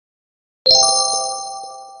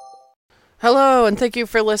Hello, and thank you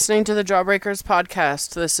for listening to the Jawbreakers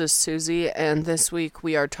podcast. This is Susie, and this week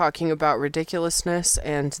we are talking about ridiculousness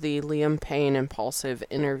and the Liam Payne impulsive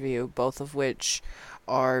interview, both of which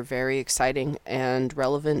are very exciting and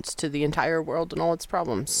relevant to the entire world and all its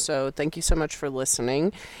problems. So thank you so much for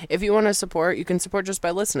listening. If you want to support, you can support just by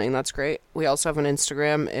listening. That's great. We also have an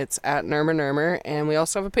Instagram. It's at NurmerNurmer, and we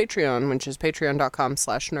also have a Patreon, which is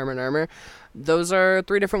patreon.com/NurmerNurmer. Those are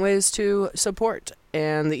 3 different ways to support,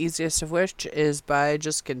 and the easiest of which is by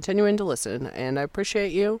just continuing to listen, and I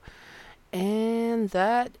appreciate you. And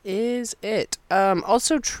that is it.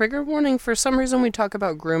 Also, trigger warning, for some reason we talk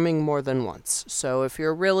about grooming more than once. So if you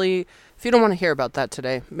don't want to hear about that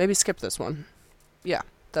today, maybe skip this one. Yeah,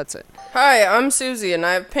 that's it. Hi, I'm Susie, and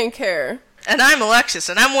I have pink hair. And I'm Alexis,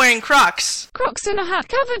 and I'm wearing Crocs. Crocs and a hat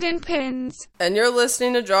covered in pins. And you're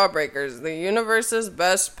listening to Jawbreakers, the universe's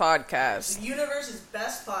best podcast. The universe's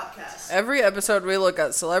best podcast. Every episode we look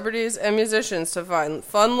at celebrities and musicians to find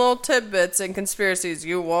fun little tidbits and conspiracies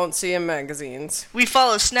you won't see in magazines. We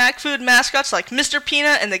follow snack food mascots like Mr.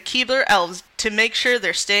 Peanut and the Keebler Elves to make sure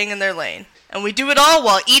they're staying in their lane. And we do it all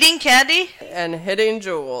while eating candy. And hitting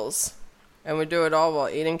jewels. And we do it all while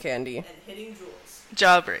eating candy. And hitting jewels.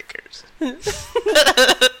 Jawbreakers. No,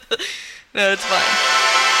 it's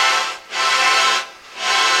fine.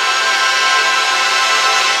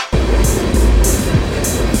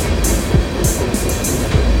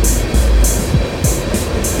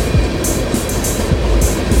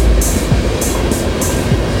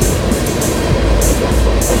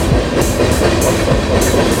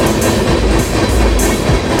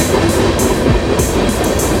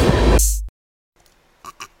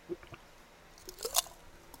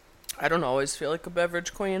 I don't always feel like a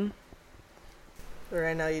beverage queen.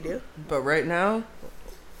 Right now you do? But right now,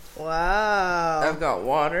 Wow. I've got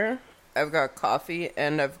water, I've got coffee,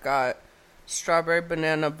 and I've got strawberry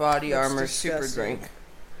banana body That's armor disgusting. super drink.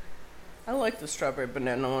 I like the strawberry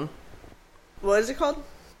banana one. What is it called?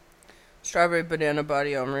 Strawberry banana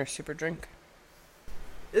body armor super drink.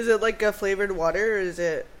 Is it like a flavored water, or is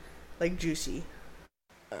it like juicy?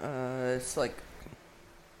 It's like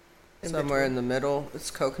In somewhere in between. the middle.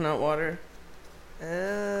 It's coconut water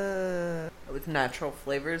Ah, with natural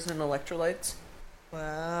flavors and electrolytes.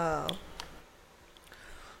 wow.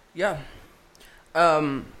 Yeah.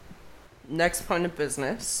 Next point of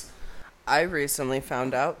business. I recently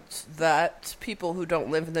found out that people who don't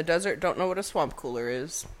live in the desert don't know what a swamp cooler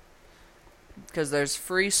is. Because there's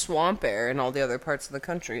free swamp air in all the other parts of the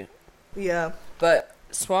country. Yeah, But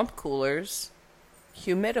swamp coolers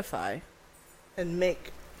humidify. and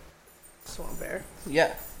make swamp air.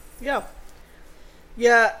 Yeah. Yeah.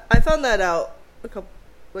 Yeah, I found that out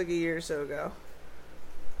a year or so ago.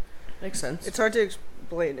 Makes sense. It's hard to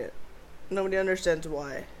explain it. Nobody understands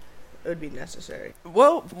why it would be necessary.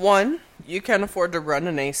 Well, one, you can't afford to run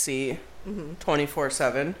an AC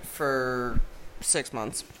 24/7 for 6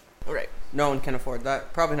 months. Right. No one can afford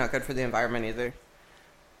that. Probably not good for the environment either.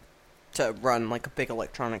 To run like a big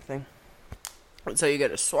electronic thing. So you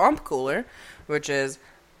get a swamp cooler, which is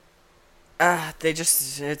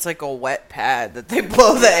it's like a wet pad that they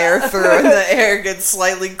blow the air through and the air gets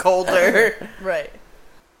slightly colder. Right.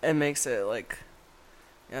 It makes it like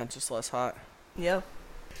just less hot. Yeah.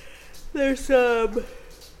 There's some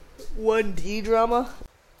 1D drama.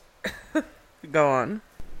 Go on.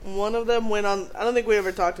 One of them went on, I don't think we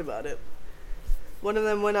ever talked about it. One of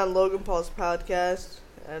them went on Logan Paul's podcast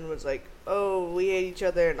and was like, oh, we hate each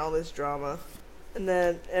other and all this drama. And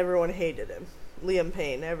then everyone hated him. Liam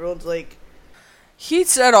Payne. Everyone's like, He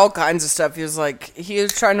said all kinds of stuff. He was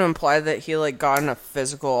trying to imply that he got in a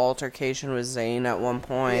physical altercation with Zayn at one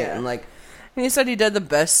point, Yeah. and he said he did the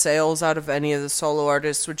best sales out of any of the solo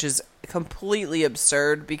artists, which is completely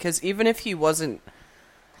absurd because even if he wasn't,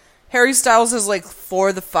 Harry Styles is 4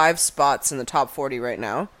 of the 5 spots in the top 40 right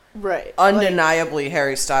now. right. Undeniably,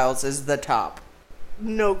 Harry Styles is the top.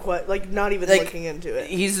 No, not even looking into it.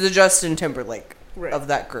 He's the Justin Timberlake Right. of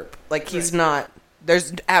that group. He's Right. not.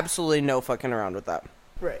 There's absolutely no fucking around with that.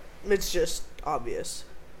 Right. It's just obvious.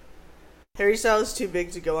 Harry Styles is too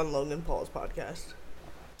big to go on Logan Paul's podcast.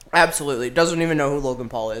 Absolutely. Doesn't even know who Logan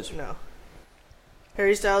Paul is. No.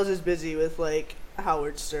 Harry Styles is busy with,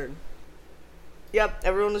 Howard Stern. Yep,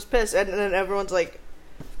 everyone was pissed. And then everyone's like,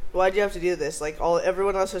 why'd you have to do this?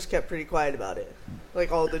 Everyone else has kept pretty quiet about it.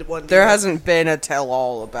 All the one. There hasn't been a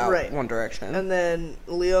tell-all about Right. One Direction. And then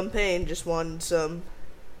Liam Payne just wanted a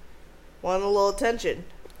little attention.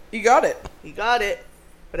 You got it. He got it,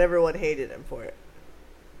 but everyone hated him for it.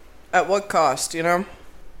 At what cost, you know?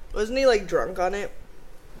 Wasn't he, drunk on it?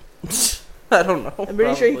 I don't know. I'm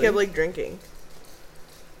pretty sure he probably. kept, drinking.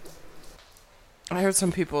 I heard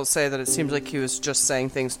some people say that it seems like he was just saying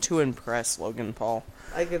things to impress Logan Paul,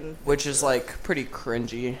 which is like pretty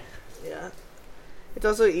cringy. Yeah, it's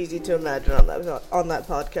also easy to imagine on that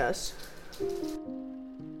podcast.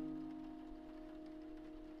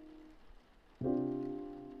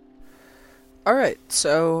 Alright,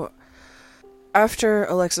 so after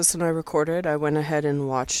Alexis and I recorded, I went ahead and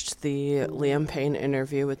watched the Liam Payne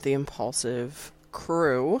interview with the Impulsive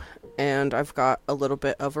crew, and I've got a little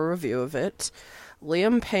bit of a review of it.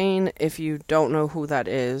 Liam Payne, if you don't know who that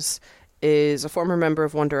is a former member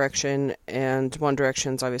of One Direction, and One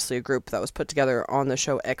Direction's obviously a group that was put together on the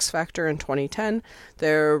show X Factor in 2010.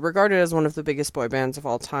 They're regarded as one of the biggest boy bands of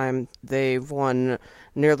all time. They've won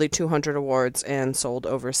nearly 200 awards and sold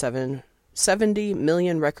over 70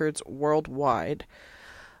 million records worldwide.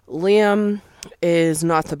 Liam is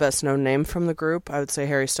not the best known name from the group. I would say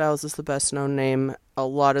Harry Styles is the best known name. A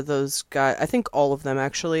lot of those guys, I think all of them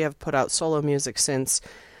actually, have put out solo music since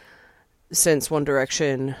One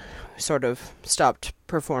Direction sort of stopped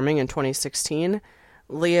performing in 2016.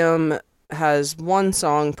 Liam has one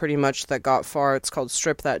song pretty much that got far. It's called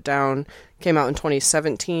Strip That Down. Came out in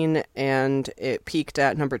 2017 and it peaked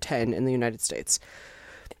at number 10 in the United States.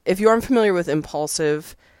 If you aren't familiar with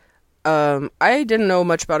Impulsive, I didn't know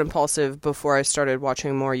much about Impulsive before I started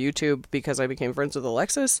watching more YouTube because I became friends with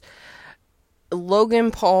Alexis. Logan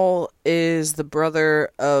Paul is the brother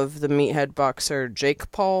of the meathead boxer Jake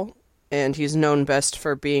Paul, and he's known best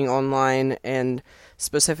for being online, and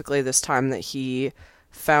specifically this time that he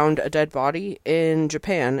found a dead body in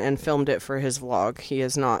Japan and filmed it for his vlog. He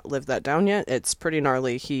has not lived that down yet. It's pretty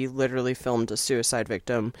gnarly. He literally filmed a suicide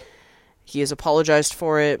victim. He has apologized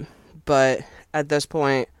for it, but at this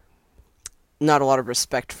point, not a lot of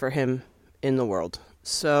respect for him in the world.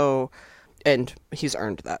 So, and he's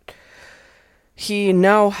earned that. He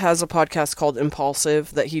now has a podcast called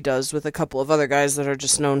Impulsive that he does with a couple of other guys that are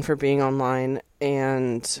just known for being online,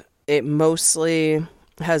 and it mostly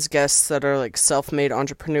has guests that are like self-made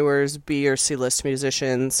entrepreneurs, B or C-list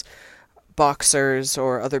musicians, boxers,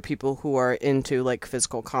 or other people who are into like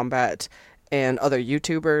physical combat, and other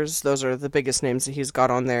YouTubers. Those are the biggest names that he's got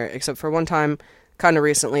on there, except for one time, kind of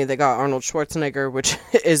recently, they got Arnold Schwarzenegger, which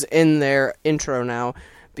is in their intro now,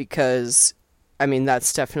 because I mean,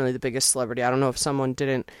 that's definitely the biggest celebrity. I don't know if someone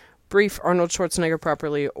didn't brief Arnold Schwarzenegger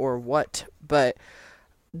properly or what, but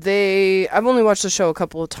I've only watched the show a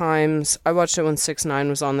couple of times. I watched it when 6ix9ine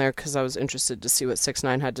was on there because I was interested to see what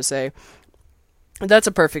 6ix9ine had to say. That's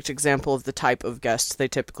a perfect example of the type of guest they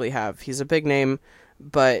typically have. He's a big name,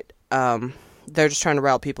 but they're just trying to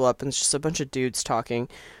rile people up, and it's just a bunch of dudes talking.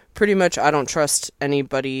 Pretty much, I don't trust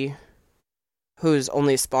anybody whose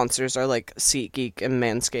only sponsors are like SeatGeek and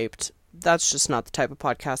Manscaped. That's just not the type of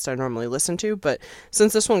podcast I normally listen to, but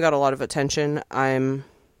since this one got a lot of attention, I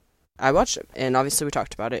watched it, and obviously we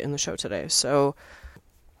talked about it in the show today. So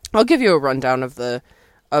I'll give you a rundown of the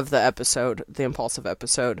episode, the Impulsive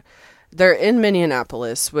episode. They're in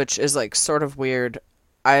Minneapolis, which is like sort of weird.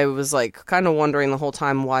 I was like kind of wondering the whole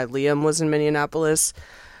time why Liam was in Minneapolis,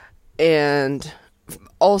 and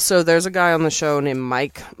also there's a guy on the show named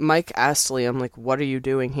Mike. Mike asked Liam, like, what are you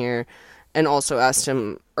doing here? And also asked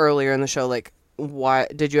him earlier in the show, like, why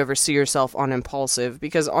did you ever see yourself on Impulsive?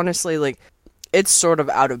 Because honestly, like, it's sort of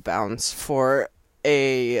out of bounds for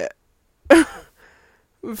a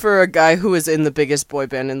guy who is in the biggest boy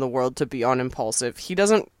band in the world to be on Impulsive.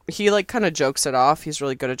 He like kind of jokes it off. He's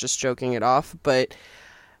really good at just joking it off, but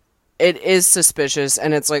it is suspicious,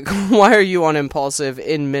 and it's like, why are you on Impulsive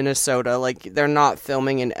in Minnesota? Like, they're not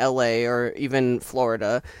filming in LA or even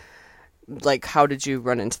Florida. Like, how did you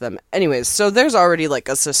run into them? Anyways, so there's already, like,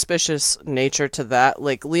 a suspicious nature to that.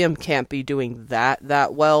 Like, Liam can't be doing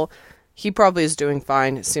that well. He probably is doing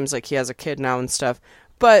fine. It seems like he has a kid now and stuff.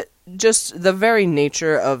 But just the very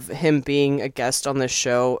nature of him being a guest on this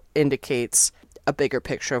show indicates a bigger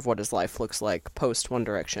picture of what his life looks like post One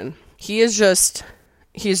Direction. He's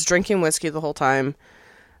drinking whiskey the whole time.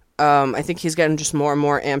 I think he's getting just more and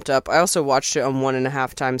more amped up. I also watched it on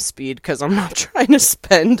 1.5 times speed because I'm not trying to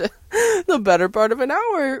spend the better part of an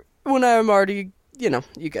hour when I'm already,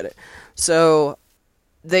 you get it. So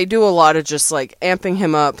they do a lot of just like amping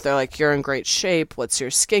him up. They're like, you're in great shape. What's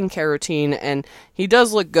your skincare routine? And he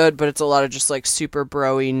does look good, but it's a lot of just like super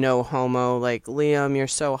bro-y, no homo. Like, Liam, you're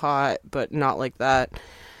so hot, but not like that.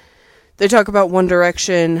 They talk about One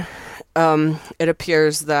Direction. It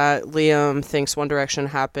appears that Liam thinks One Direction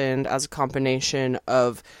happened as a combination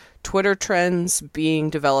of Twitter trends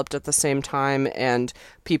being developed at the same time and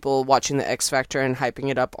people watching the X Factor and hyping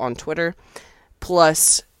it up on Twitter.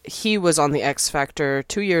 Plus, he was on the X Factor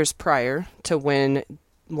 2 years prior to when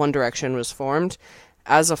One Direction was formed,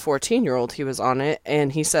 as a 14-year-old, he was on it,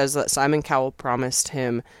 and he says that Simon Cowell promised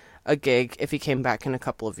him a gig if he came back in a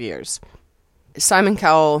couple of years. Simon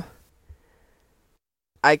Cowell,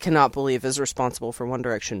 I cannot believe, is responsible for One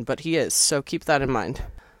Direction, but he is, so keep that in mind.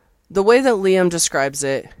 The way that Liam describes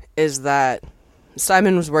it is that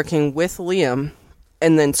Simon was working with Liam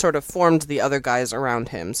and then sort of formed the other guys around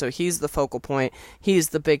him. So he's the focal point, he's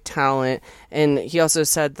the big talent, and he also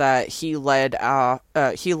said that he led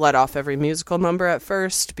off every musical number at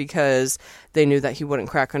first because they knew that he wouldn't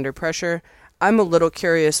crack under pressure. I'm a little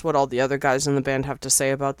curious what all the other guys in the band have to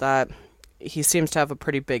say about that. He seems to have a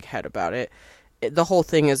pretty big head about it. The whole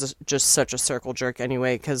thing is just such a circle jerk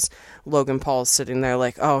anyway, because Logan Paul's sitting there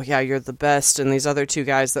like, oh yeah, you're the best, and these other two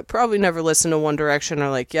guys that probably never listen to One Direction are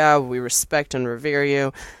like, yeah, we respect and revere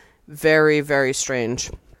you. Very, very strange.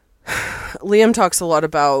 Liam talks a lot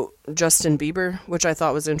about Justin Bieber, which I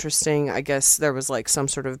thought was interesting. I guess there was like some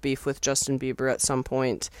sort of beef with Justin Bieber at some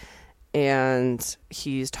point, and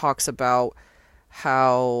he talks about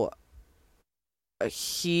how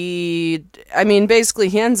basically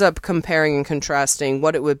he ends up comparing and contrasting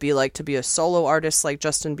what it would be like to be a solo artist like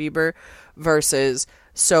Justin Bieber versus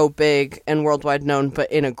so big and worldwide known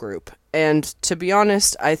but in a group. And to be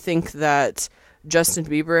honest, I think that Justin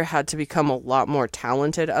Bieber had to become a lot more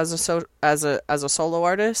talented as a solo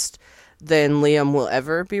artist than Liam will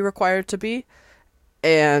ever be required to be.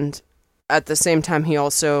 And at the same time, he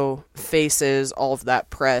also faces all of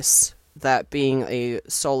that press that being a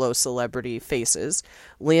solo celebrity faces.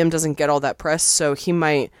 Liam doesn't get all that press, so he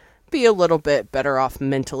might be a little bit better off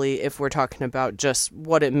mentally if we're talking about just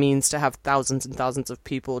what it means to have thousands and thousands of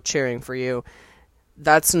people cheering for you.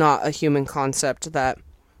 That's not a human concept that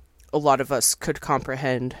a lot of us could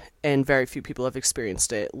comprehend, and very few people have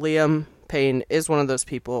experienced it. Liam Payne is one of those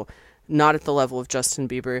people, not at the level of Justin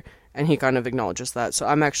Bieber, and he kind of acknowledges that, so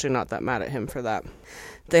I'm actually not that mad at him for that.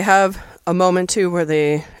 They have a moment, too, where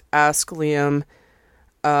they ask Liam,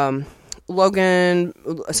 Logan,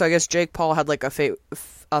 so I guess Jake Paul had like a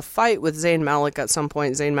fight with Zayn Malik at some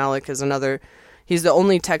point. Zayn Malik is he's the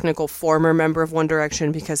only technical former member of One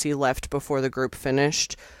Direction because he left before the group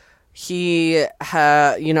finished. He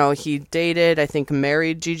dated, I think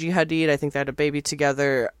married Gigi Hadid. I think they had a baby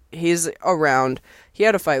together. He's around. He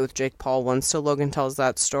had a fight with Jake Paul once, so Logan tells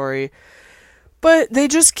that story. But they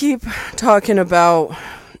just keep talking about,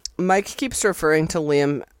 Mike keeps referring to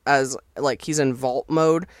Liam as, like, he's in vault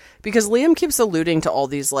mode, because Liam keeps alluding to all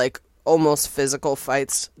these, like, almost physical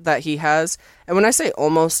fights that he has. And when I say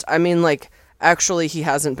almost, I mean, like, actually he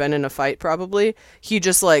hasn't been in a fight, probably. He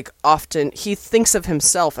just, like, often, he thinks of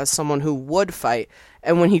himself as someone who would fight.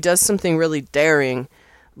 And when he does something really daring,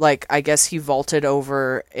 like, I guess he vaulted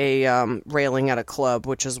over a railing at a club,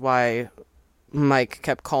 which is why Mike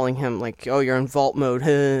kept calling him, like, oh, you're in vault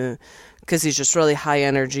mode, because he's just really high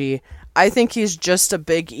energy. I think he's just a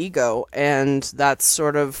big ego, and that's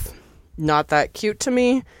sort of not that cute to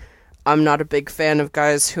me. I'm not a big fan of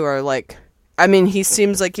guys who are like, I mean, he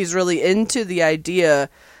seems like he's really into the idea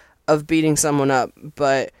of beating someone up,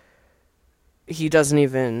 but he doesn't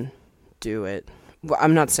even do it. Well,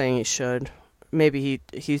 I'm not saying he should. Maybe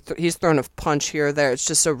he's thrown a punch here or there. It's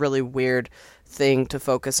just a really weird thing to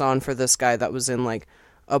focus on for this guy that was in, like,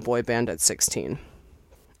 a boy band at 16.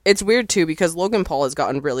 It's weird, too, because Logan Paul has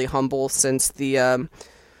gotten really humble since the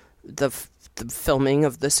filming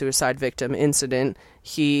of the suicide victim incident.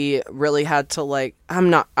 He really had to, like, I'm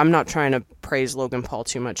not trying to praise Logan Paul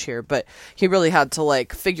too much here, but he really had to,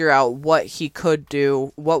 like, figure out what he could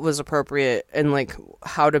do, what was appropriate, and, like,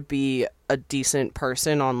 how to be a decent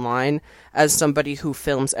person online as somebody who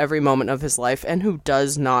films every moment of his life and who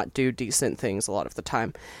does not do decent things a lot of the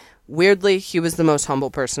time. Weirdly, he was the most humble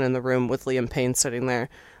person in the room with Liam Payne sitting there.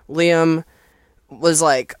 Liam was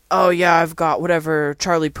like, oh yeah, I've got whatever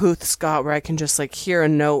Charlie Puth's got where I can just, like, hear a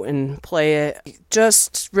note and play it. He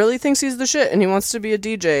just really thinks he's the shit, and he wants to be a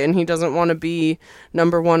DJ, and he doesn't want to be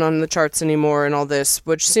number one on the charts anymore and all this,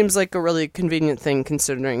 which seems like a really convenient thing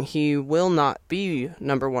considering he will not be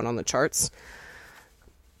number one on the charts.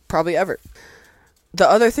 Probably ever. The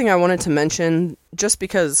other thing I wanted to mention, just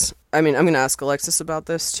because, I mean, I'm going to ask Alexis about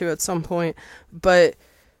this too at some point, but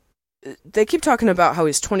they keep talking about how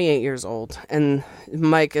he's 28 years old, and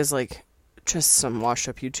Mike is, like, just some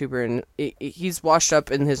washed-up YouTuber, and he's washed up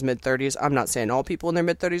in his mid-30s. I'm not saying all people in their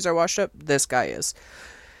mid-30s are washed up. This guy is.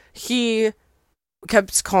 He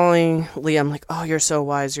kept calling Liam, like, oh, you're so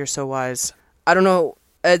wise, you're so wise. I don't know.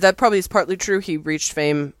 That probably is partly true. He reached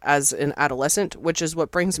fame as an adolescent, which is what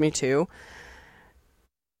brings me to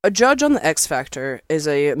a judge on the X Factor is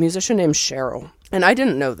a musician named Cheryl, and I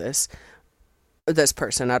didn't know this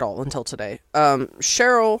person at all until today.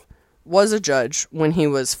 Cheryl was a judge when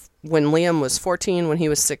Liam was 14, when he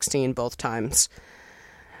was 16, both times.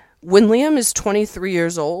 When Liam is 23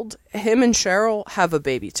 years old, him and Cheryl have a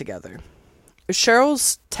baby together.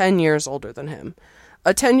 Cheryl's 10 years older than him.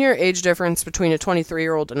 A 10-year age difference between a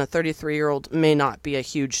 23-year-old and a 33-year-old may not be a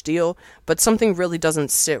huge deal, but something really doesn't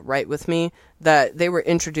sit right with me that they were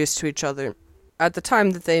introduced to each other. At the time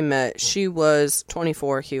that they met, she was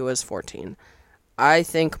 24, he was 14. I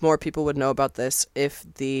think more people would know about this if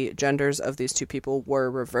the genders of these two people were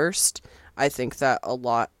reversed. I think that a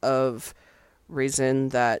lot of reason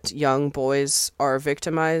that young boys are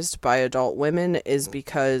victimized by adult women is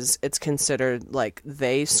because it's considered like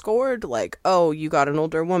they scored, like, oh, you got an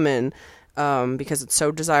older woman, because it's so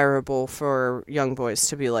desirable for young boys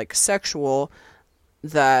to be like sexual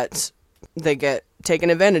that they get taken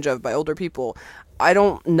advantage of by older people. I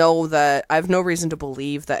don't know that, I have no reason to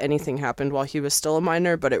believe that anything happened while he was still a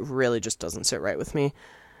minor, but it really just doesn't sit right with me.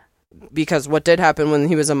 Because what did happen when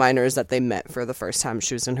he was a minor is that they met for the first time.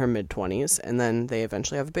 She was in her mid-20s, and then they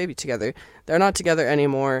eventually have a baby together. They're not together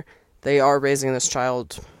anymore. They are raising this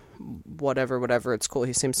child, whatever, it's cool.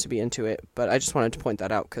 He seems to be into it, but I just wanted to point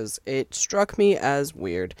that out because it struck me as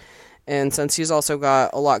weird. And since he's also got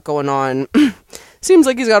a lot going on, seems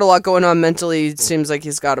like he's got a lot going on mentally, seems like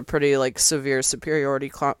he's got a pretty, like, severe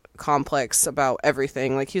superiority complex about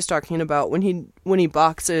everything. Like, he's talking about when he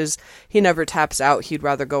boxes, he never taps out, he'd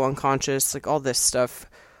rather go unconscious, like, all this stuff,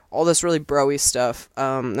 all this really bro-y stuff.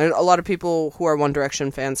 There's a lot of people who are One Direction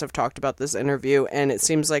fans have talked about this interview, and it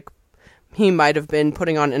seems like he might have been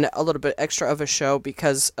putting on a little bit extra of a show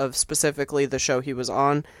because of specifically the show he was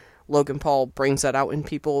on. Logan Paul brings that out in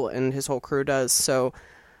people, and his whole crew does. So,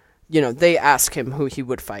 you know, they ask him who he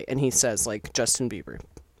would fight, and he says, like, Justin Bieber.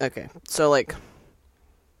 Okay, so, like,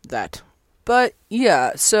 that. But,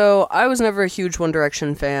 yeah, so I was never a huge One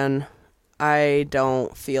Direction fan. I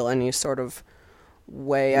don't feel any sort of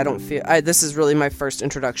way. This is really my first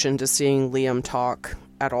introduction to seeing Liam talk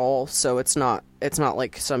at all, so it's not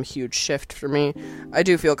like some huge shift for me. I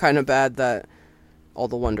do feel kind of bad that all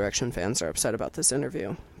the One Direction fans are upset about this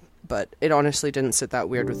interview. But it honestly didn't sit that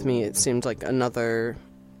weird with me. It seemed like another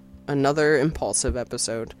impulsive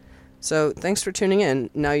episode. So thanks for tuning in.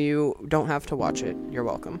 Now you don't have to watch it. You're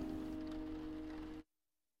welcome.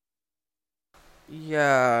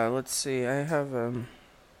 Yeah, let's see. I have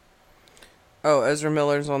Oh, Ezra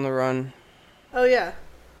Miller's on the run. Oh yeah.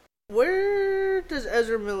 Where does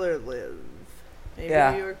Ezra Miller live? Maybe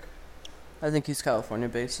Yeah. New York? I think he's California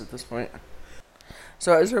based at this point.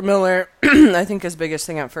 So Ezra Miller, I think his biggest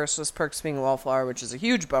thing at first was Perks Being a Wallflower, which is a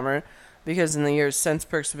huge bummer, because in the years since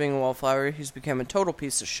Perks Being a Wallflower, he's become a total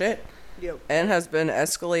piece of shit. Yep. And has been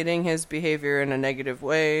escalating his behavior in a negative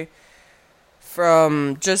way,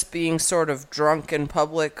 from just being sort of drunk in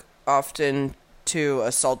public, often, to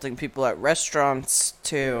assaulting people at restaurants,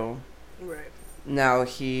 to... Right. Now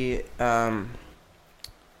he,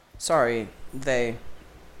 they...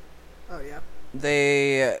 Oh yeah.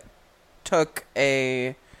 They took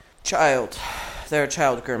a child. They're a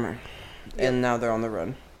child groomer. Yep. And now they're on the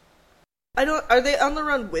run. Are they on the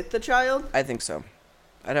run with the child? I think so.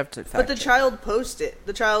 I'd have to fact But the check. child posted it.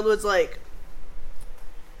 The child was like,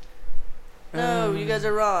 no, you guys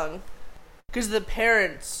are wrong. Because the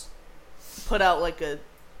parents put out like I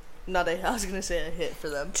was going to say a hit for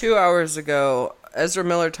them. 2 hours ago, Ezra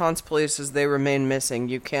Miller taunts police as they remain missing.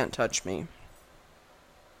 You can't touch me.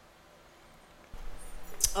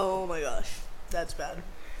 Oh my gosh. That's bad.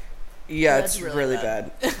 Yeah, That's it's really really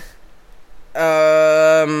bad.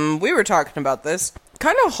 bad. We were talking about this.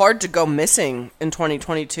 Kind of hard to go missing in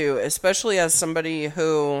 2022, especially as somebody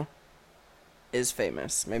who is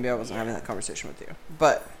famous. Maybe I wasn't having that conversation with you.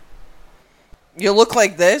 But you look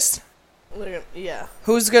like this. Yeah.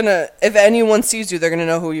 Who's gonna... If anyone sees you, they're gonna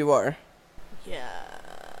know who you are. Yeah.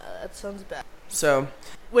 That sounds bad. So...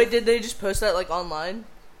 Wait, did they just post that like online?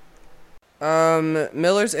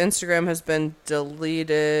 Miller's Instagram has been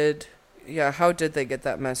deleted. Yeah, how did they get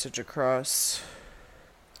that message across?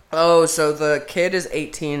 Oh, so the kid is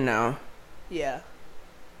 18 now. Yeah.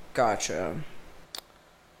 Gotcha.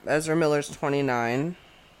 Ezra Miller's 29.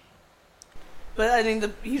 But I think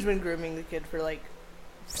he's been grooming the kid for like...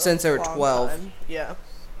 Since they were 12. Time. Yeah.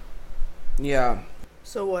 Yeah.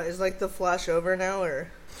 So what, is like the flash over now, or?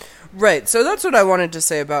 Right, so that's what I wanted to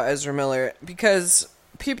say about Ezra Miller, because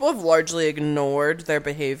people have largely ignored their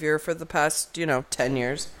behavior for the past, 10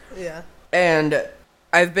 years. Yeah. And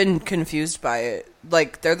I've been confused by it.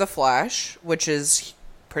 Like, they're the Flash, which is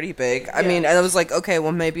pretty big. I mean, and I was like, okay,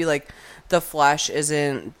 well, maybe, like, the Flash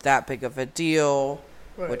isn't that big of a deal,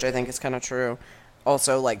 Right. which I think is kind of true.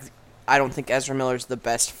 Also, like, I don't think Ezra Miller's the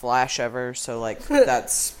best Flash ever, so, like,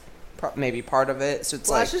 that's maybe part of it. So it's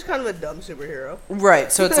Flash like is kind of a dumb superhero.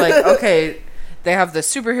 right. So it's like okay, they have the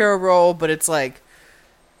superhero role, but it's like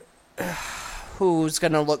who's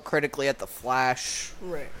gonna look critically at the Flash?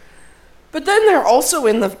 Right. But then they're also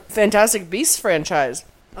in the Fantastic Beasts franchise,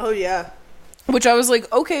 Oh yeah. which I was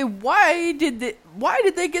like, okay, why did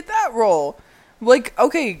they get that role? Like,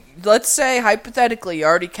 okay, let's say hypothetically you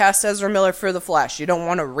already cast Ezra Miller for the Flash. You don't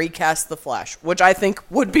want to recast the Flash, which I think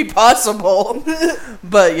would be possible,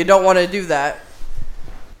 but you don't want to do that.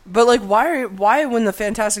 But like, why when the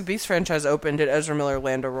Fantastic Beasts franchise opened did Ezra Miller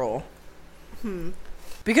land a role?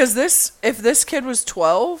 Because if this kid was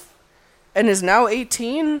 12 and is now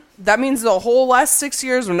 18, that means the whole last 6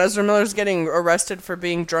 years when Ezra Miller's getting arrested for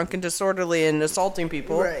being drunk and disorderly and assaulting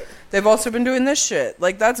people, Right. they've also been doing this shit.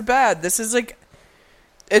 Like, that's bad. This is like,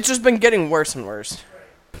 it's just been getting worse and worse.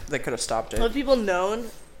 They could have stopped Have it. people known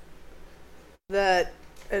that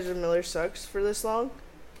Ezra Miller sucks for this long?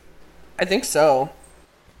 I think so.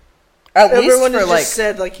 At Everyone least has for like, just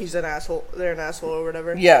said like he's an asshole. They're an asshole or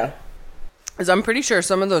whatever. yeah. Because I'm pretty sure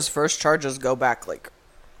some of those first charges go back like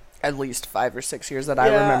at least 5 or 6 years that I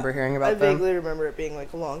Yeah, remember hearing about I them. vaguely remember it being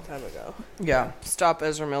like a long time ago. Yeah, Stop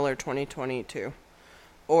Ezra Miller 2022.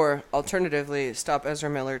 Or, alternatively, Stop Ezra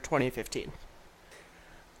Miller 2015.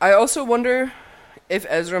 I also wonder if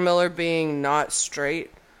Ezra Miller being not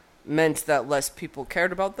straight meant that less people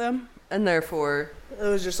cared about them, and therefore... It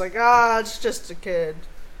was just like, it's just a kid.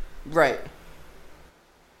 Right.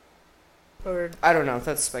 Or I don't know,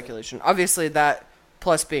 that's speculation. Obviously, that,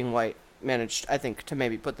 plus being white, managed, I think, to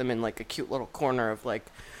maybe put them in, like, a cute little corner of, like,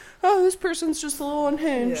 oh, this person's just a little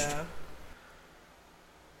unhinged.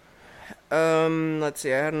 yeah. Let's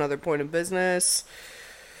see, I had another point of business.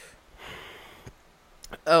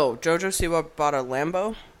 Oh, Jojo Siwa bought a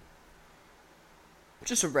Lambo.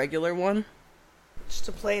 Just a regular one. Just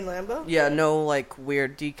a plain Lambo? Yeah, no, like,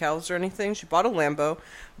 weird decals or anything. She bought a Lambo,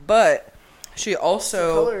 but she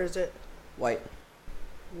also... What color is it? White.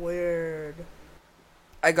 Weird.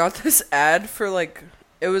 I got this ad for, like,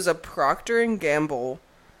 it was a Procter &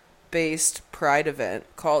 Gamble-based Pride event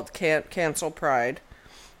called Can't Cancel Pride.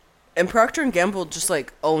 And Procter & Gamble just,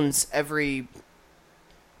 like, owns everyone.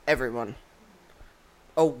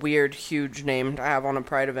 A weird, huge name to have on a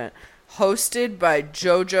Pride event. Hosted by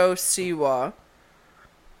Jojo Siwa.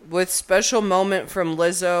 With special moment from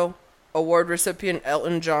Lizzo, award recipient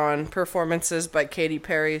Elton John, performances by Katy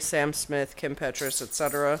Perry, Sam Smith, Kim Petras,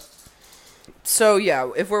 etc. So, yeah,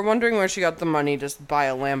 if we're wondering where she got the money to buy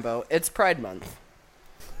a Lambo, it's Pride Month.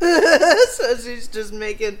 So she's just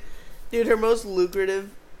making, dude, her most lucrative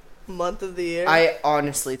month of the year. I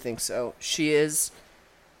honestly think so. She is,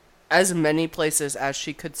 as many places as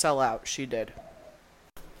she could sell out, she did.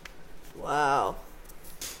 Wow.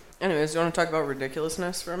 Anyways, you want to talk about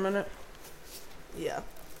ridiculousness for a minute? Yeah.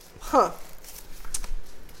 Huh.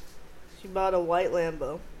 She bought a white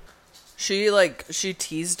Lambo. She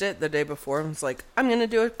teased it the day before and was like, I'm gonna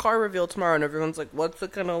do a car reveal tomorrow, and everyone's like, what's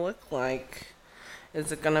it gonna look like?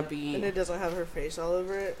 Is it gonna be... And it doesn't have her face all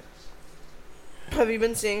over it. Have you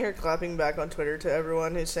been seeing her clapping back on Twitter to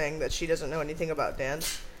everyone who's saying that she doesn't know anything about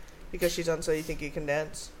dance? Because she's on So You Think You Can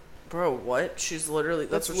Dance? Bro, what? She's literally...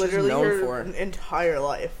 That's what literally she's known her for. entire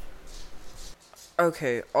life.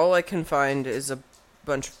 Okay, all I can find is a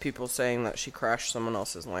bunch of people saying that she crashed someone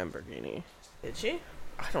else's Lamborghini. Did she?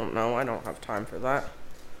 I don't know. I don't have time for that.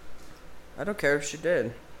 I don't care if she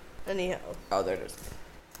did. Anyhow. Oh, there it is.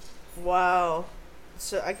 Wow.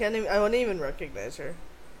 So I wouldn't even recognize her.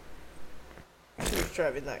 She was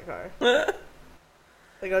driving that car.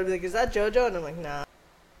 Like, I'd be like, is that JoJo? And I'm like, nah.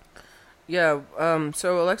 Yeah,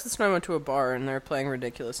 so Alexis and I went to a bar and they were playing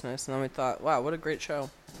Ridiculousness, and then we thought, wow, what a great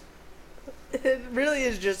show. It really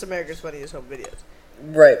is just America's Funniest Home Videos.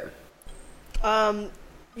 Right.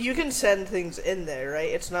 You can send things in there, right?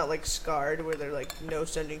 It's not like Scarred, where they're like, no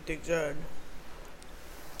sending things in.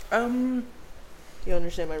 You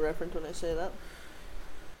understand my reference when I say that?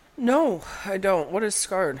 No, I don't. What is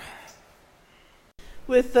Scarred?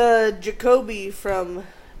 With Jacoby from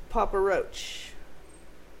Papa Roach.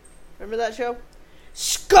 Remember that show?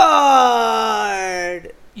 Scarred!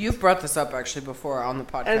 You've brought this up actually before on the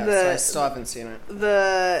podcast, And so I still haven't seen it.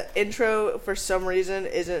 The intro, for some reason,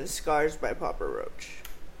 isn't Scars by Papa Roach.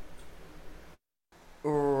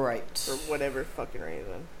 Right. For whatever fucking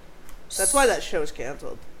reason. That's why that show's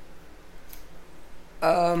canceled.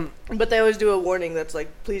 But they always do a warning that's like,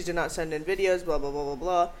 please do not send in videos, blah, blah, blah, blah,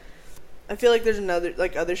 blah. I feel like there's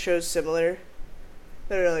other shows similar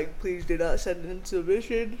that are like, please do not send in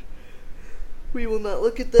submissions. We will not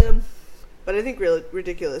look at them. But I think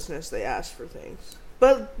Ridiculousness, they ask for things.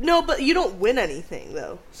 But you don't win anything,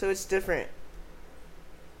 though. So it's different.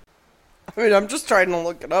 I mean, I'm just trying to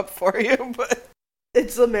look it up for you, but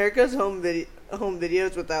It's America's home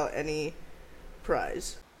videos without any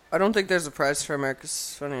prize. I don't think there's a prize for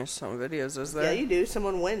America's Funniest Home Videos, is there? Yeah, you do.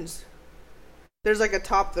 Someone wins. There's like a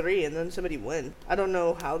top 3 and then somebody wins. I don't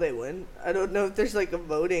know how they win. I don't know if there's like a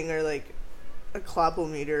voting or like a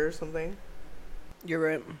clap-o-meter or something. You're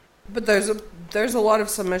right. But there's a lot of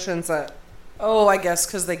submissions that, I guess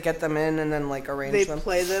because they get them in and then like arrange They them.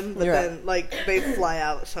 play them, but Yeah. then like they fly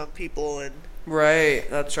out some people and... Right,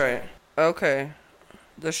 that's right. Okay.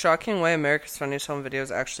 The shocking way America's Funniest Home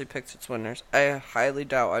Videos actually picked its winners. I highly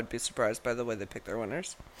doubt I'd be surprised by the way they picked their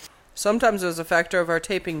winners. Sometimes it was a factor of our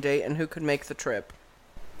taping date and who could make the trip.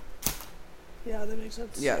 Yeah, that makes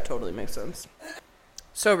sense. Yeah, it totally makes sense.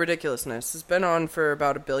 So, Ridiculousness has been on for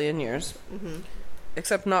about 1 billion years. Mm-hmm.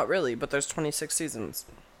 Except not really, but there's 26 seasons.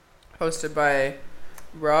 Hosted by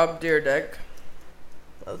Rob Dyrdek,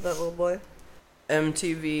 Love that little boy.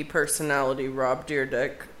 MTV personality Rob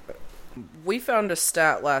Dyrdek. We found a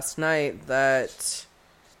stat last night that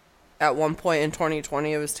at one point in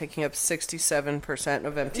 2020 it was taking up 67%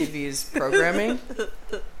 of MTV's programming,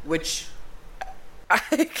 which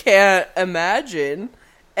I can't imagine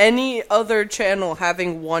any other channel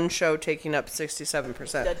having one show taking up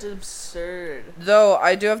 67%. That's absurd. Though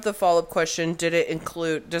I do have the follow-up question,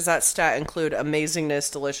 does that stat include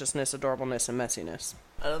amazingness, deliciousness, adorableness, and messiness?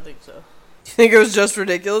 I don't think so. Do you think it was just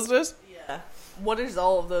ridiculousness? Yeah. What is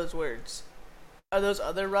all of those words? Are those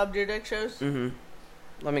other Rob Dyrdek shows? Mm-hmm.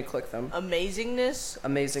 Let me click them. Amazingness?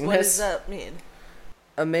 Amazingness. What does that mean?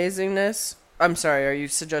 Amazingness? I'm sorry, are you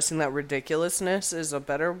suggesting that ridiculousness is a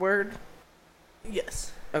better word?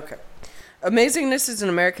 Yes. Okay. Amazingness is an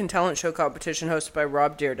American talent show competition hosted by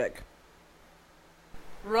Rob Dyrdek.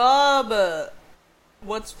 Rob,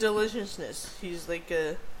 what's deliciousness? He's like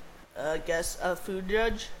a food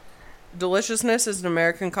judge? Deliciousness is an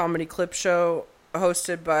American comedy clip show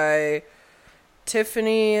hosted by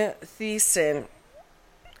Tiffany Thiessen.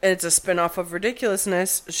 It's a spin-off of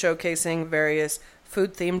Ridiculousness, showcasing various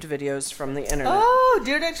food-themed videos from the internet. Oh,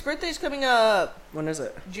 Dyrdek's birthday's coming up. When is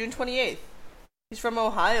it? June 28th. He's from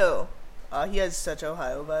Ohio. He has such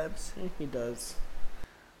Ohio vibes. He does.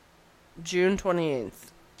 June 28th.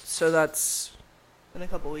 So that's... In a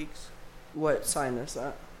couple weeks. What sign is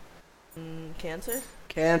that? Cancer?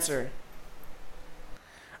 Cancer.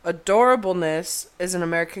 Adorableness is an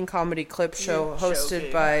American comedy clip show hosted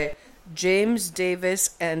Showcase. by James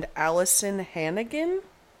Davis and Allison Hannigan.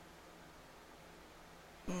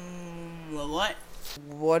 What?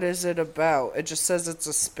 What is it about? It just says it's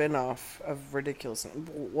a spin-off of Ridiculousness.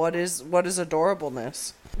 What is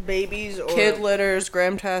adorableness? Babies or... Kid litters,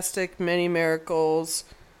 Gramtastic, mini miracles,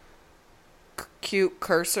 cute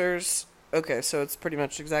cursors. Okay, so it's pretty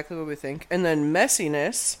much exactly what we think. And then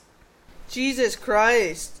messiness. Jesus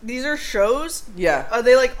Christ. These are shows? Yeah, Are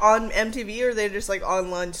they like on MTV or are they just like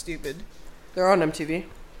online stupid? they're on MTV.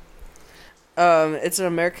 It's an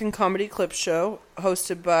American comedy clip show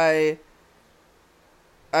hosted by,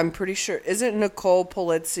 I'm pretty sure, isn't Nicole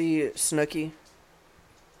Polizzi Snooki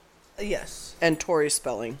Yes. and Tori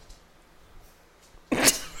Spelling?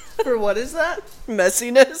 For what is that?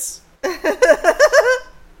 Messiness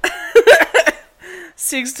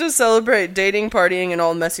seeks to celebrate dating, partying, and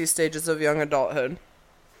all messy stages of young adulthood.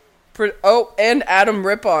 And Adam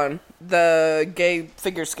Rippon, the gay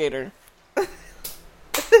figure skater.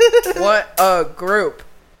 What a group.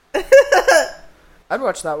 I'd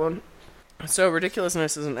watch that one. So,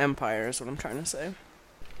 Ridiculousness is an empire, is what I'm trying to say.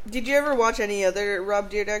 Did you ever watch any other Rob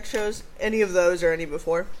Dyrdek shows? Any of those or any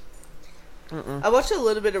before? Mm-mm. I watched a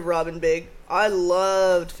little bit of Robin Big. I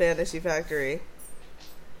loved Fantasy Factory.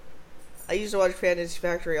 I used to watch Fantasy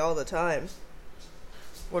Factory all the time.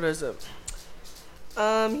 What is it?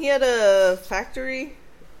 He had a factory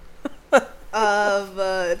of,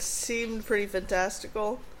 it seemed pretty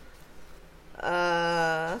fantastical.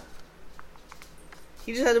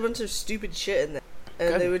 He just had a bunch of stupid shit in there.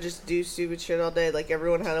 And Good. they would just do stupid shit all day. Like,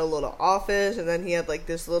 everyone had a little office, and then he had, like,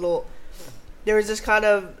 this little... There was this kind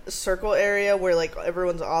of circle area where, like,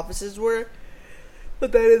 everyone's offices were.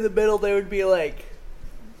 But then in the middle, there would be, like...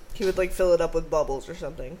 He would, like, fill it up with bubbles or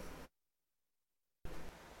something.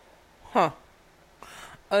 Huh.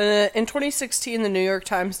 In 2016, the New York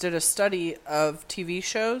Times did a study of TV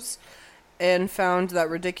shows and found that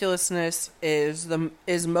Ridiculousness is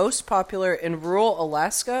most popular in rural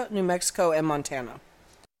Alaska, New Mexico, and Montana.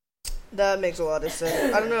 That makes a lot of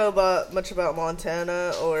sense. I don't know much about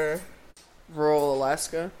Montana or... Rural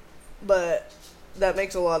Alaska? But that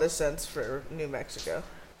makes a lot of sense for New Mexico.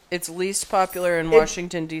 It's least popular in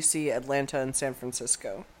Washington, D.C., Atlanta, and San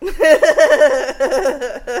Francisco.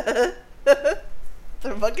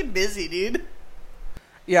 They're fucking busy, dude.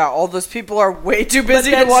 Yeah, all those people are way too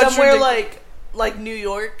busy But to then watch. somewhere like New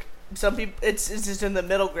York, some people it's just in the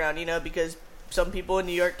middle ground, because some people in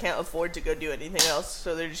New York can't afford to go do anything else,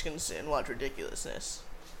 so they're just gonna sit and watch ridiculousness.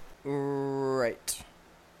 Right.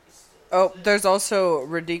 Oh, there's also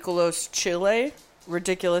Ridiculous Chile,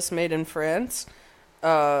 Ridiculous Made in France.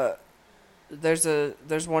 There's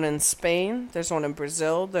one in Spain. There's one in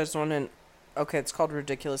Brazil. There's one in. Okay, it's called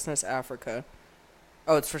Ridiculousness Africa.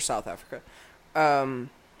 Oh, it's for South Africa.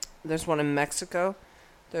 There's one in Mexico.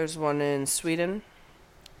 There's one in Sweden.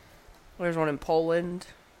 There's one in Poland.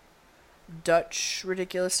 Dutch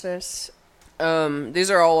Ridiculousness.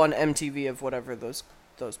 These are all on MTV of whatever those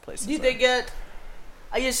places Do are. they get?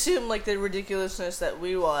 I assume like the ridiculousness that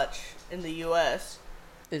we watch in the U.S.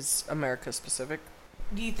 Is America specific?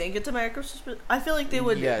 Do you think it's America? I feel like they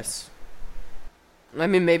would. Yes. I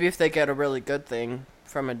mean, maybe if they get a really good thing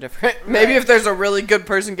from a different... Maybe Right. if there's a really good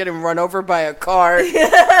person getting run over by a car...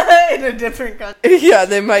 in a different country. Yeah,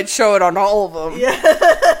 they might show it on all of them.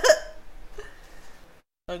 Yeah.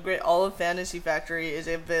 A great. All of Fantasy Factory is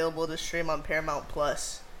available to stream on Paramount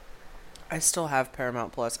Plus. I still have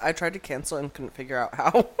Paramount Plus. I tried to cancel it and couldn't figure out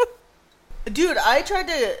how. Dude, I tried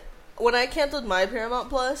to... When I canceled my Paramount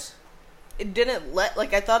Plus, it didn't let...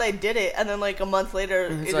 Like, I thought I did it, and then, like, a month later,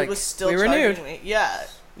 It's it like, was still "We charging renewed." me. Yeah.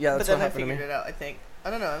 Yeah, But that's then what I happened to figured me. it out, I think. I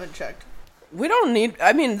don't know, I haven't checked. We don't need...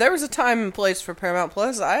 I mean, there was a time and place for Paramount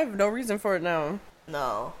Plus. I have no reason for it now.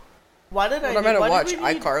 No. Why did What am I to why watch? did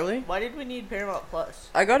we need- iCarly? Why did we need Paramount Plus?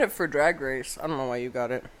 I got it for Drag Race. I don't know why you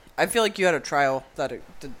got it. I feel like you had a trial that it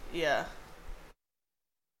did. Yeah.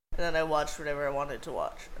 And then I watched whatever I wanted to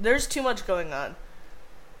watch. There's too much going on.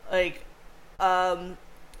 Like, I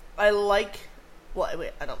like... Well,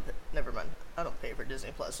 wait, I don't... Never mind. I don't pay for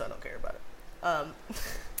Disney Plus, so I don't care about it.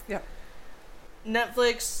 Yeah.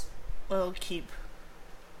 Netflix, well, keep.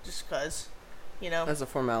 Just cause, As a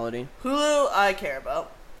formality. Hulu, I care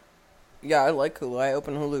about. Yeah, I like Hulu. I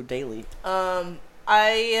open Hulu daily.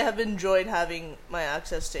 I have enjoyed having my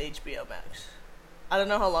access to HBO Max. I don't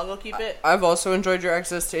know how long I'll keep it. I've also enjoyed your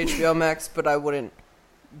access to HBO Max, but I wouldn't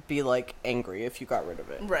be, angry if you got rid of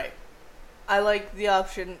it. Right. I like the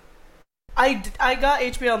option. I got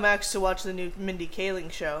HBO Max to watch the new Mindy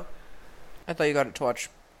Kaling show. I thought you got it to watch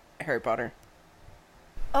Harry Potter.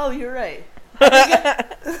 Oh, you're right.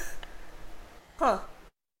 Huh.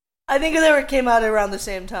 I think they were came out around the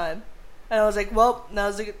same time. And I was like, well,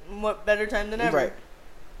 now's a better time than ever. Right.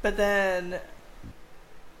 But then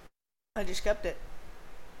I just kept it.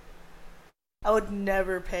 I would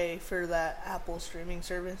never pay for that Apple streaming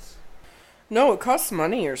service. No, it costs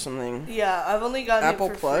money or something. Yeah, I've only gotten Apple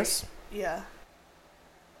it for Plus? free. Yeah.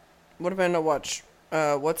 What am I gonna watch?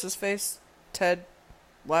 What's his face? Ted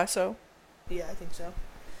Lasso? Yeah, I think so.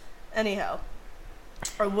 Anyhow,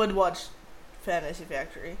 I would watch Fantasy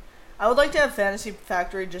Factory. I would like to have Fantasy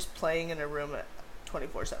Factory just playing in a room at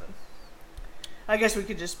 24/7. I guess we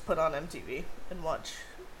could just put on MTV and watch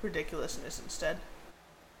Ridiculousness instead.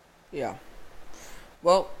 Yeah.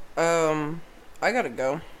 Well, I gotta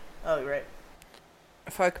go. Oh, you're right.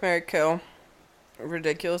 Fuck, Marry, Kill.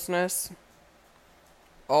 Ridiculousness.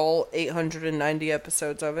 All 890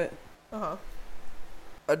 episodes of it. Uh-huh.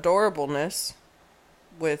 Adorableness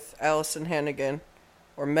with Allison Hannigan.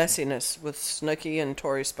 Or Messiness with Snooki and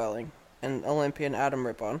Tori Spelling. And Olympian Adam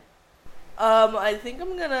Rippon. I think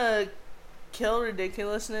I'm gonna kill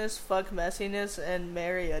Ridiculousness, fuck Messiness, and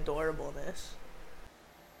marry Adorableness.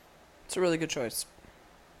 It's a really good choice.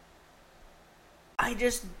 I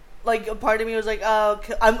just, a part of me was like, oh,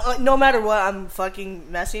 I'm no matter what, I'm fucking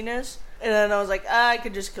Messiness. And then I was like, I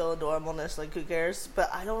could just kill Adorableness, who cares?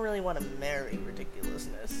 But I don't really want to marry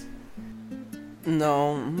Ridiculousness.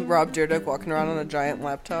 No, Rob Dyrdek walking around on a giant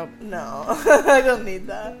laptop. No, I don't need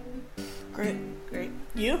that. Great.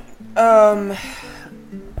 You?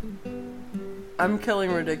 I'm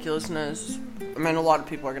killing Ridiculousness. I mean, a lot of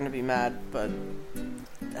people are going to be mad, but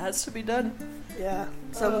it has to be done. Yeah,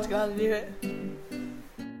 someone's gotta do it.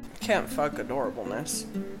 Can't fuck Adorableness.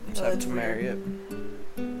 Just have that's to marry it.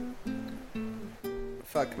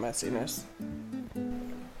 Fuck Messiness.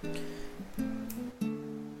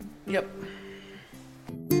 Yep.